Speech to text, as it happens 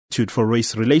Institute for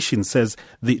Race Relations says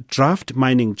the draft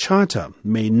mining charter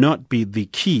may not be the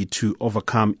key to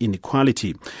overcome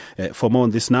inequality. For more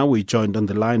on this now, we're joined on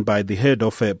the line by the head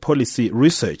of policy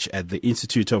research at the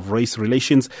Institute of Race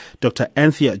Relations, Dr.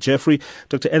 Anthea Jeffery.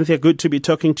 Dr. Anthea, good to be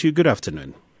talking to you. Good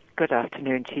afternoon. Good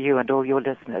afternoon to you and all your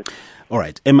listeners. All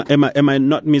right. Am I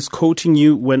not misquoting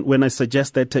you when I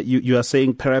suggest that you are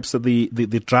saying perhaps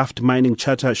the draft mining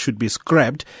charter should be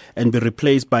scrapped and be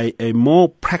replaced by a more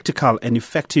practical and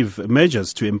effective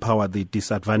measures to empower the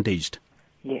disadvantaged?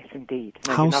 Yes, indeed.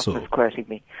 No, How you're not so? misquoting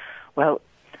me. Well,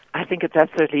 I think it's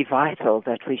absolutely vital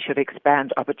that we should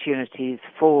expand opportunities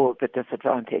for the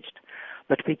disadvantaged.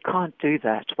 But we can't do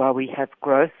that while we have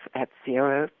growth at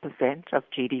 0% of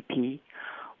GDP,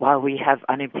 while we have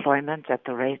unemployment at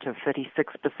the rate of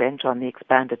 36% on the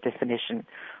expanded definition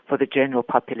for the general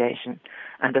population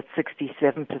and at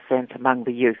 67% among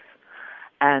the youth.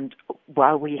 And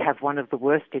while we have one of the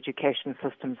worst education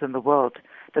systems in the world,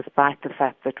 despite the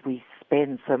fact that we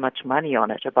spend so much money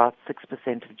on it, about 6%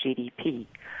 of GDP.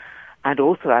 And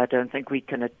also, I don't think we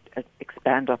can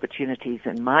expand opportunities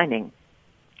in mining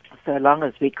so long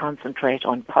as we concentrate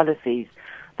on policies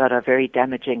that are very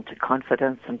damaging to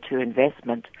confidence and to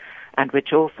investment, and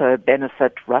which also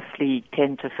benefit roughly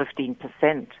 10 to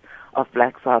 15% of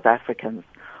black South Africans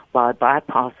by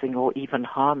bypassing or even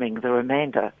harming the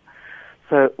remainder.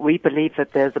 So we believe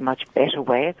that there's a much better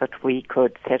way that we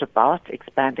could set about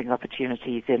expanding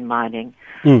opportunities in mining,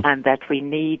 and that we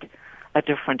need a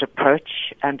different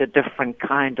approach and a different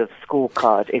kind of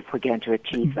scorecard if we're going to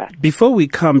achieve that. Before we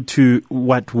come to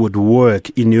what would work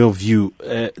in your view,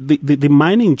 the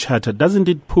mining charter, doesn't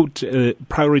it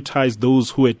prioritize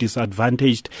those who are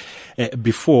disadvantaged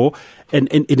before? And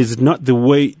it is not the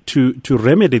way to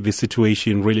remedy the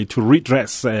situation, really, to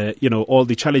redress, all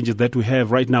the challenges that we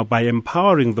have right now by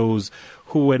empowering those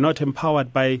who were not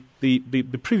empowered by the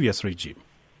previous regime.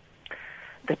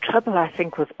 The trouble, I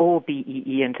think, with all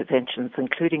BEE interventions,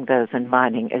 including those in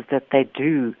mining, is that they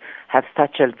do have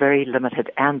such a very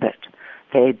limited ambit.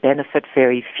 They benefit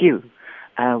very few.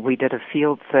 We did a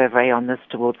field survey on this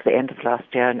towards the end of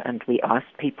last year, and we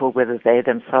asked people whether they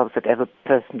themselves had ever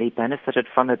personally benefited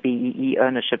from a BEE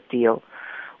ownership deal,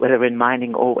 whether in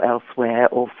mining or elsewhere,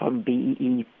 or from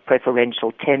BEE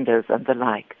preferential tenders and the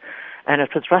like. And it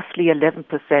was roughly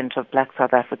 11% of black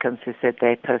South Africans who said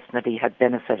they personally had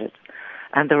benefited,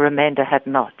 and the remainder had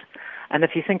not. And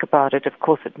if you think about it, of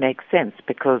course it makes sense,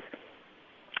 because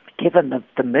given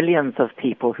the millions of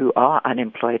people who are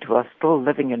unemployed, who are still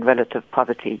living in relative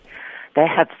poverty, they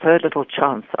have so little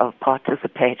chance of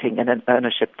participating in an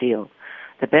ownership deal.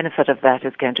 The benefit of that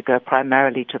is going to go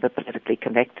primarily to the politically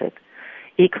connected.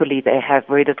 Equally, they have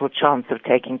very little chance of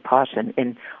taking part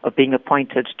of being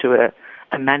appointed to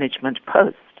a management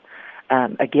post.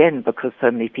 Again, because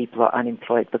so many people are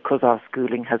unemployed, because our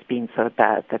schooling has been so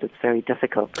bad that it's very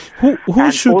difficult.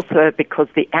 Also because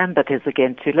the ambit is,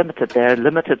 again, too limited. There are a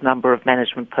limited number of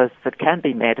management posts that can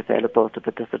be made available to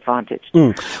the disadvantaged.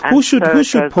 Who should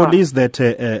police that,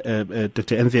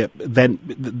 Dr. Anthea, then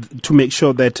to make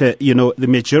sure that, the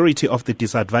majority of the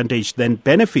disadvantaged then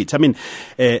benefit? I mean,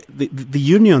 the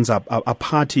unions are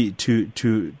party to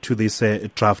this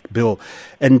draft bill,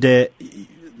 and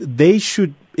they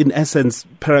should, in essence,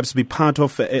 perhaps be part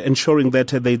of ensuring that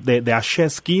there are share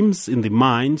schemes in the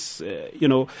mines,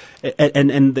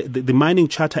 and the mining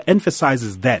charter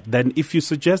emphasizes that. Then if you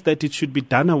suggest that it should be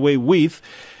done away with,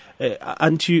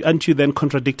 aren't you then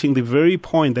contradicting the very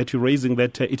point that you're raising,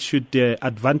 that it should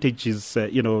advantages,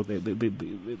 the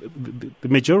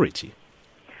majority?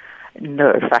 No,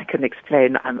 if I can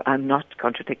explain, I'm not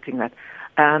contradicting that.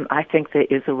 I think there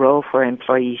is a role for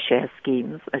employee share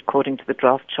schemes. According to the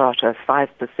draft charter,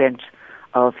 5%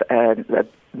 of a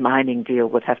mining deal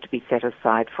would have to be set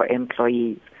aside for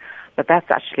employees. But that's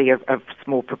actually a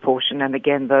small proportion. And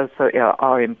again, those who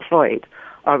are employed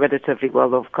are relatively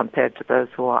well off compared to those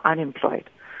who are unemployed.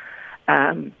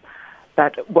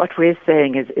 But what we're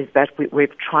saying is that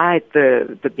we've tried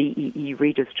the BEE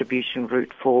redistribution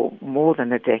route for more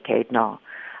than a decade now.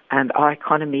 And our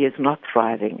economy is not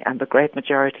thriving, and the great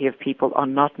majority of people are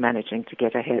not managing to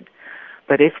get ahead.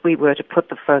 But if we were to put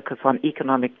the focus on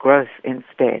economic growth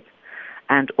instead,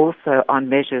 and also on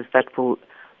measures that will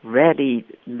really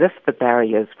lift the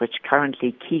barriers which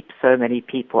currently keep so many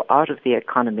people out of the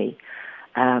economy,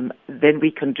 then we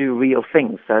can do real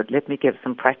things. So let me give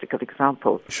some practical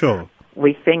examples. Sure.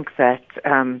 We think that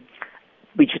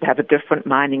we should have a different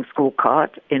mining scorecard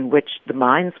in which the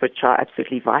mines, which are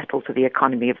absolutely vital to the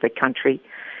economy of the country,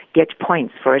 get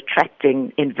points for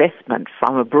attracting investment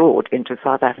from abroad into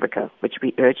South Africa, which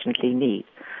we urgently need.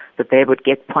 that they would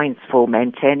get points for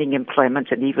maintaining employment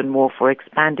and even more for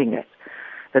expanding it,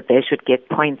 that they should get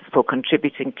points for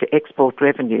contributing to export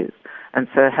revenues and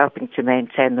so helping to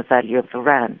maintain the value of the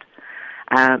rand,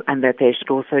 and that they should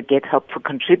also get help for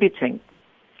contributing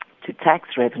to tax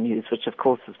revenues, which of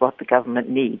course is what the government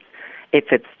needs if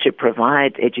it's to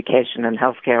provide education and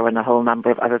healthcare and a whole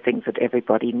number of other things that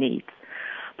everybody needs.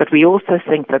 But we also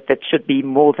think that there should be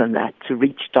more than that, to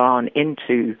reach down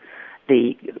into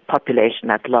the population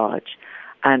at large.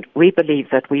 And we believe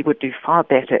that we would do far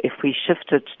better if we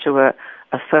shifted to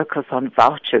a focus on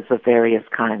vouchers of various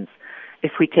kinds.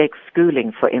 If we take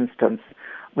schooling, for instance,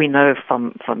 we know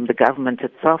from the government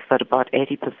itself that about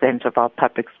 80% of our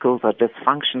public schools are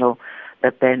dysfunctional,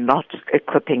 that they're not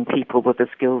equipping people with the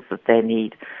skills that they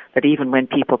need, that even when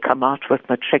people come out with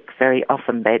matric, very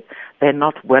often they're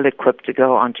not well equipped to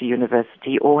go on to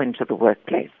university or into the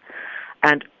workplace.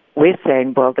 And we're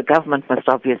saying, well, the government must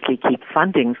obviously keep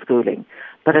funding schooling,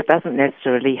 but it doesn't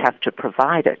necessarily have to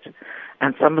provide it.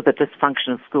 And some of the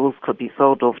dysfunctional schools could be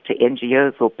sold off to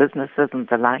NGOs or businesses and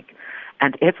the like.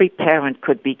 And every parent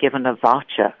could be given a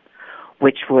voucher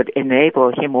which would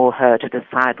enable him or her to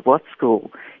decide what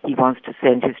school he wants to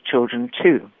send his children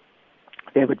to.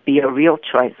 There would be a real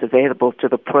choice available to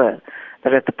the poor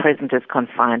that at the present is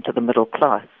confined to the middle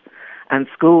class. And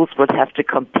schools would have to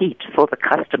compete for the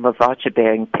custom of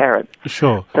voucher-bearing parents.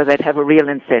 Sure. So they'd have a real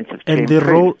incentive to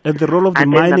improve. And the role of the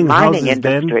mining houses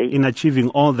industry, then in achieving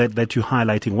all that you're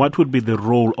highlighting, what would be the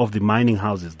role of the mining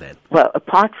houses then? Well,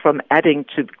 apart from adding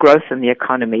to growth in the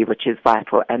economy, which is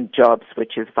vital, and jobs,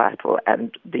 which is vital,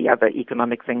 and the other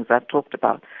economic things I've talked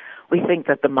about, we think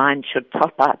that the mine should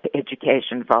top up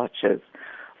education vouchers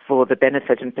for the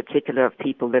benefit in particular of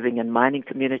people living in mining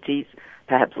communities,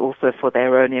 perhaps also for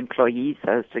their own employees,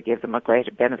 so as to give them a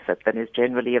greater benefit than is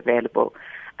generally available,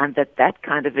 and that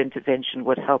kind of intervention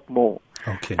would help more.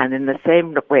 Okay. And in the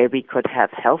same way, we could have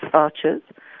health vouchers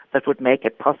that would make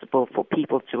it possible for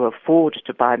people to afford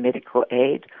to buy medical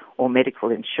aid or medical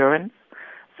insurance.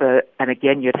 So, and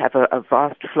again, you'd have a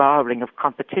vast flowering of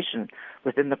competition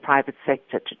within the private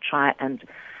sector to try and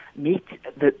meet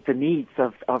the needs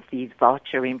of these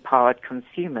voucher-empowered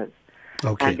consumers.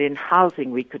 Okay. And in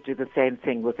housing, we could do the same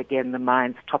thing with, again, the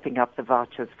mines topping up the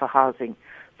vouchers for housing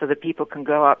so that people can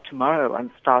go out tomorrow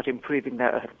and start improving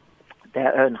their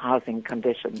own housing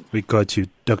conditions. We got you.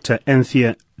 Dr.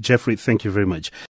 Anthea Jeffery, thank you very much.